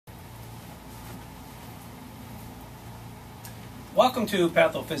Welcome to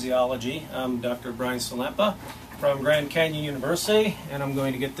Pathophysiology. I'm Dr. Brian Salempa from Grand Canyon University, and I'm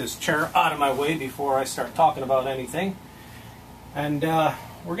going to get this chair out of my way before I start talking about anything. And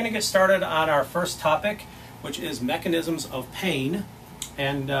we're going to get started on our first topic, which is mechanisms of pain.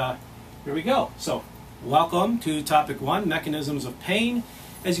 And here we go. So, welcome to topic 1, mechanisms of pain.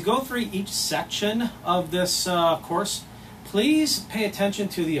 As you go through each section of this course, please pay attention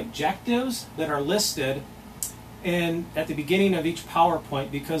to the objectives that are listed at the beginning of each PowerPoint,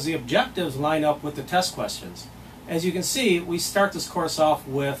 because the objectives line up with the test questions. As you can see, we start this course off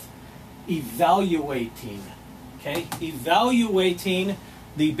with evaluating, evaluating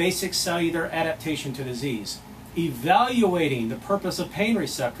the basic cellular adaptation to disease, evaluating the purpose of pain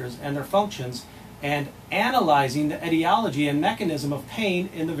receptors and their functions, and analyzing the etiology and mechanism of pain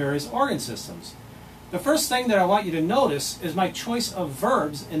in the various organ systems. The first thing that I want you to notice is my choice of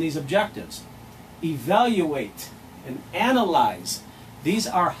verbs in these objectives. Evaluate and analyze. These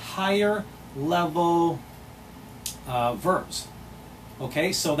are higher level verbs.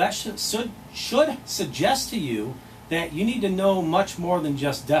 Okay, so that should suggest to you that you need to know much more than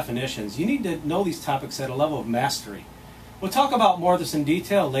just definitions. You need to know these topics at a level of mastery. We'll talk about more of this in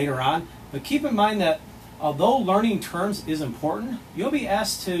detail later on, but keep in mind that although learning terms is important, you'll be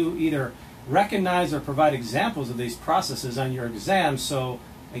asked to either recognize or provide examples of these processes on your exam, so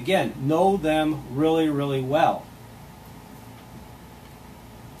again, know them really, really well.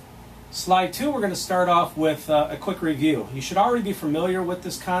 Slide 2, we're going to start off with a quick review. You should already be familiar with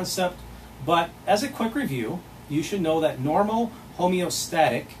this concept, but as a quick review, you should know that normal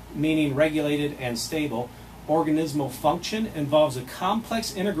homeostatic, meaning regulated and stable, organismal function involves a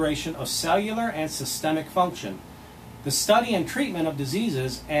complex integration of cellular and systemic function. The study and treatment of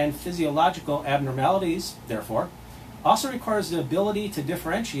diseases and physiological abnormalities, therefore, also requires the ability to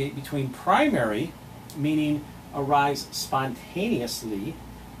differentiate between primary, meaning arise spontaneously,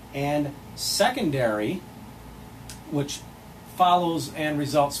 and secondary, which follows and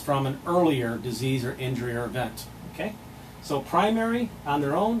results from an earlier disease or injury or event. Okay? So primary on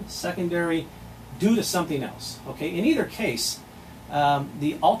their own, secondary due to something else. Okay? In either case,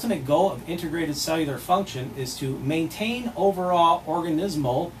 the ultimate goal of integrated cellular function is to maintain overall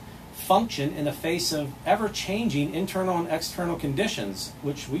organismal function in the face of ever-changing internal and external conditions,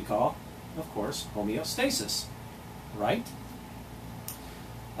 which we call, of course, homeostasis. Right?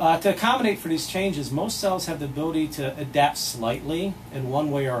 To accommodate for these changes, most cells have the ability to adapt slightly in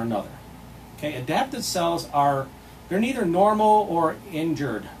one way or another. Okay? Adapted cells they're neither normal or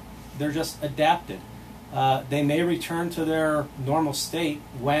injured. They're just adapted. They may return to their normal state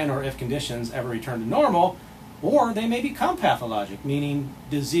when or if conditions ever return to normal, or they may become pathologic, meaning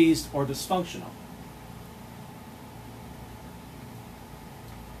diseased or dysfunctional.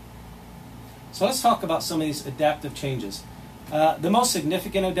 So let's talk about some of these adaptive changes. The most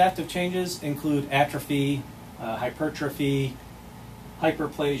significant adaptive changes include atrophy, hypertrophy,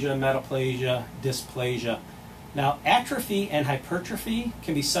 hyperplasia, metaplasia, dysplasia. Now, atrophy and hypertrophy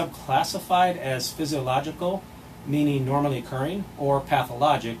can be subclassified as physiological, meaning normally occurring, or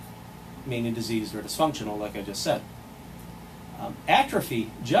pathologic, meaning diseased or dysfunctional, like I just said. Atrophy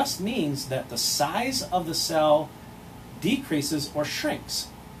just means that the size of the cell decreases or shrinks.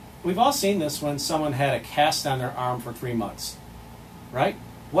 We've all seen this when someone had a cast on their arm for 3 months, right?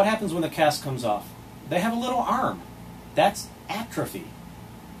 What happens when the cast comes off? They have a little arm. That's atrophy.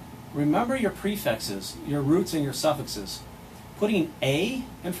 Remember your prefixes, your roots and your suffixes. Putting a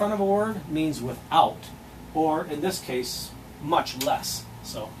in front of a word means without, or in this case, much less.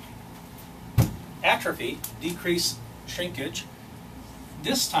 So, atrophy, decrease, shrinkage.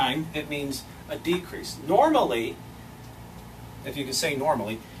 This time it means a decrease. Normally, if you could say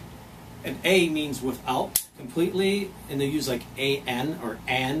normally, an A means without completely, and they use like an or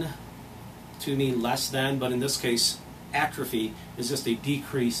an to mean less than, but in this case, atrophy is just a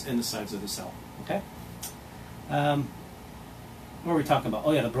decrease in the size of the cell. Okay? What were we talking about?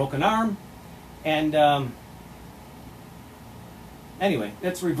 Oh yeah, the broken arm. And anyway,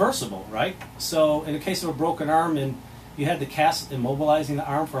 it's reversible, right? So in the case of a broken arm and you had the cast immobilizing the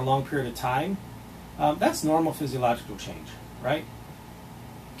arm for a long period of time, that's normal physiological change, right?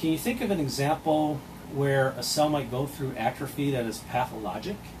 Can you think of an example where a cell might go through atrophy that is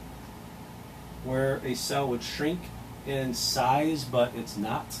pathologic? Where a cell would shrink in size, but it's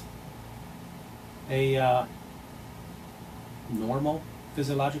not a normal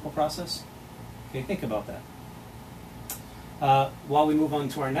physiological process? Okay, think about that. While we move on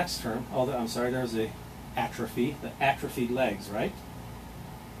to our next term, there's a atrophy, the atrophied legs, right?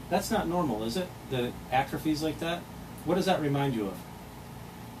 That's not normal, is it? The atrophies like that? What does that remind you of?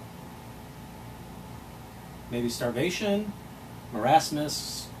 Maybe starvation,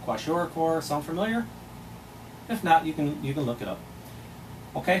 marasmus, kwashiorkor. Sound familiar? If not, you can look it up.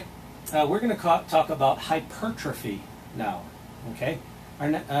 Okay, we're going to talk about hypertrophy now. Okay,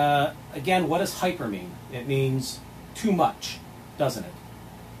 again, what does hyper mean? It means too much, doesn't it?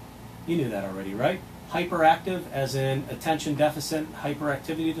 You knew that already, right? Hyperactive, as in attention deficit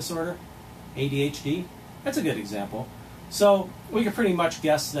hyperactivity disorder, ADHD. That's a good example. So we can pretty much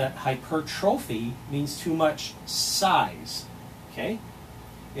guess that hypertrophy means too much size. Okay,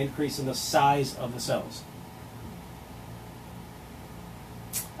 increase in the size of the cells.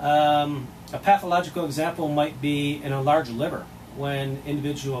 A pathological example might be in a large liver, when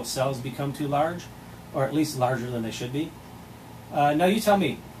individual cells become too large, or at least larger than they should be. Now you tell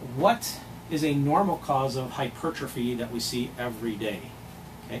me, what is a normal cause of hypertrophy that we see every day?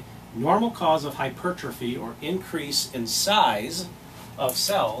 Okay? Normal cause of hypertrophy, or increase in size of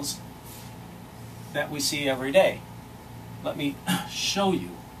cells, that we see every day. Let me show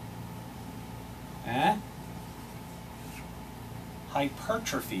you.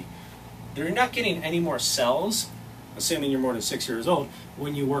 Hypertrophy. You're not getting any more cells, assuming you're more than 6 years old,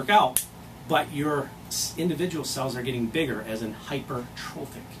 when you work out, but your individual cells are getting bigger, as in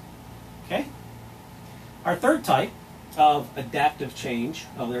hypertrophic. Okay? Our third type of adaptive change,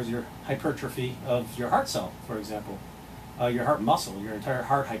 there's your hypertrophy of your heart cell, for example. Your heart muscle, your entire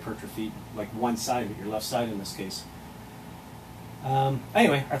heart hypertrophy, like one side of it, your left side in this case.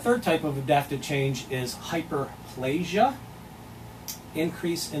 Anyway, our third type of adaptive change is hyperplasia,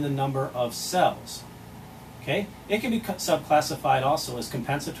 increase in the number of cells. Okay, it can be subclassified also as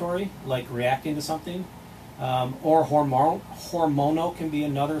compensatory, like reacting to something, or hormonal can be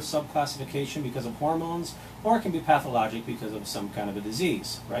another subclassification because of hormones, or it can be pathologic because of some kind of a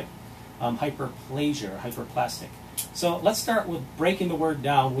disease, right? Hyperplasia, hyperplastic. So let's start with breaking the word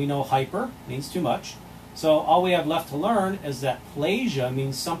down. We know hyper means too much. So all we have left to learn is that plasia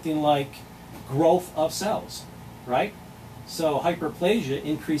means something like growth of cells, right? So hyperplasia,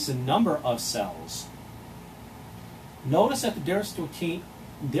 increase in number of cells. Notice that the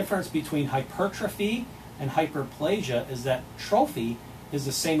difference between hypertrophy and hyperplasia is that trophy is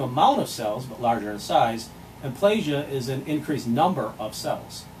the same amount of cells but larger in size, and plasia is an increased number of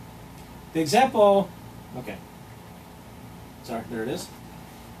cells. The example, okay, sorry, there it is.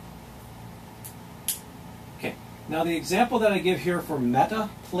 Okay, now the example that I give here for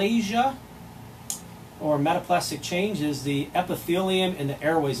metaplasia or metaplastic change is the epithelium in the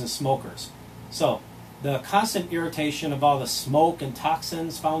airways in smokers. So the constant irritation of all the smoke and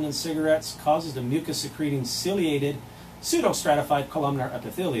toxins found in cigarettes causes the mucus-secreting ciliated pseudostratified columnar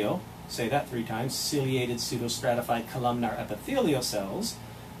epithelial, say that 3 times, ciliated pseudostratified columnar epithelial cells.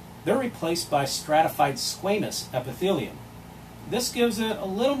 They're replaced by stratified squamous epithelium. This gives it a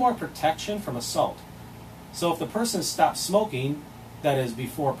little more protection from assault. So if the person stops smoking, that is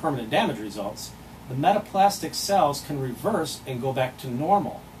before permanent damage results, the metaplastic cells can reverse and go back to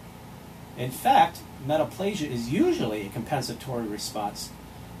normal. In fact, metaplasia is usually a compensatory response,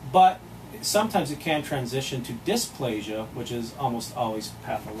 but sometimes it can transition to dysplasia, which is almost always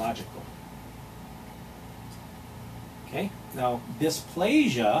pathological. Okay, now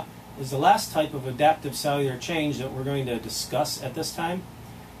dysplasia is the last type of adaptive cellular change that we're going to discuss at this time.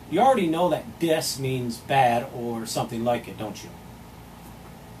 You already know that dys means bad or something like it, don't you?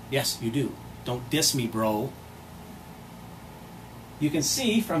 Yes, you do. Don't diss me, bro. You can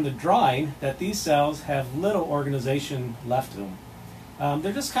see from the drawing that these cells have little organization left to them.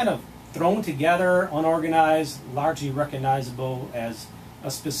 They're just kind of thrown together, unorganized, largely recognizable as a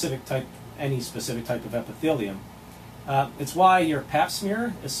specific type, any specific type of epithelium. It's why your pap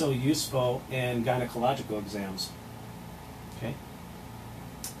smear is so useful in gynecological exams. Okay.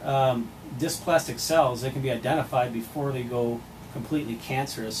 Dysplastic cells, they can be identified before they go completely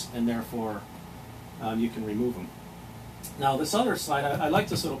cancerous, and therefore you can remove them. Now this other slide, I like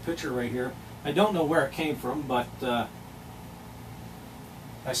this little picture right here. I don't know where it came from, but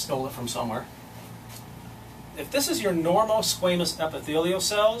I stole it from somewhere. If this is your normal squamous epithelial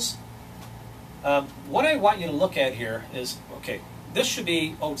cells, what I want you to look at here is, okay, this should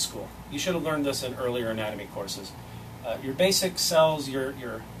be old school. You should have learned this in earlier anatomy courses. Your basic cells,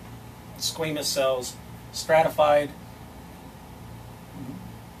 your squamous cells, stratified,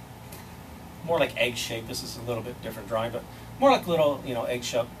 more like egg shape. This is a little bit different drawing, but more like little, egg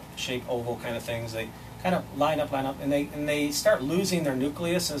shape oval kind of things. They kind of line up, and they start losing their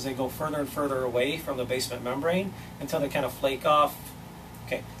nucleus as they go further and further away from the basement membrane until they kind of flake off.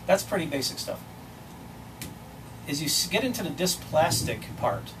 Okay, that's pretty basic stuff. As you get into the dysplastic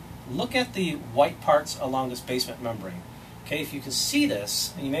part, look at the white parts along this basement membrane. Okay, if you can see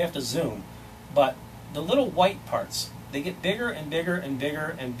this, and you may have to zoom, but the little white parts, they get bigger and bigger and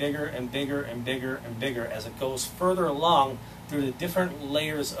bigger and bigger and bigger and bigger and bigger as it goes further along through the different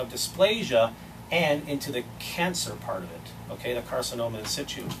layers of dysplasia and into the cancer part of it, okay, the carcinoma in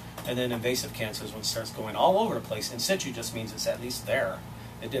situ. And then invasive cancers, when it starts going all over the place. In situ just means it's at least there.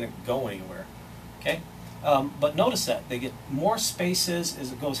 It didn't go anywhere, okay? But notice that they get more spaces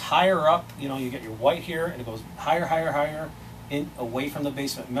as it goes higher up. You know, you get your white here, and it goes higher, higher, higher, away from the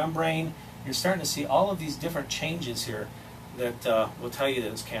basement membrane. You're starting to see all of these different changes here that will tell you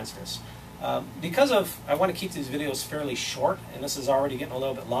that it's cancerous. Because of, I want to keep these videos fairly short, and this is already getting a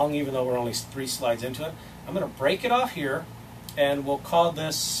little bit long, even though we're only 3 slides into it. I'm going to break it off here, and we'll call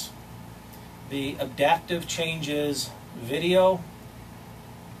this the adaptive changes video.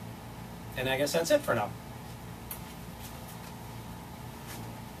 And I guess that's it for now.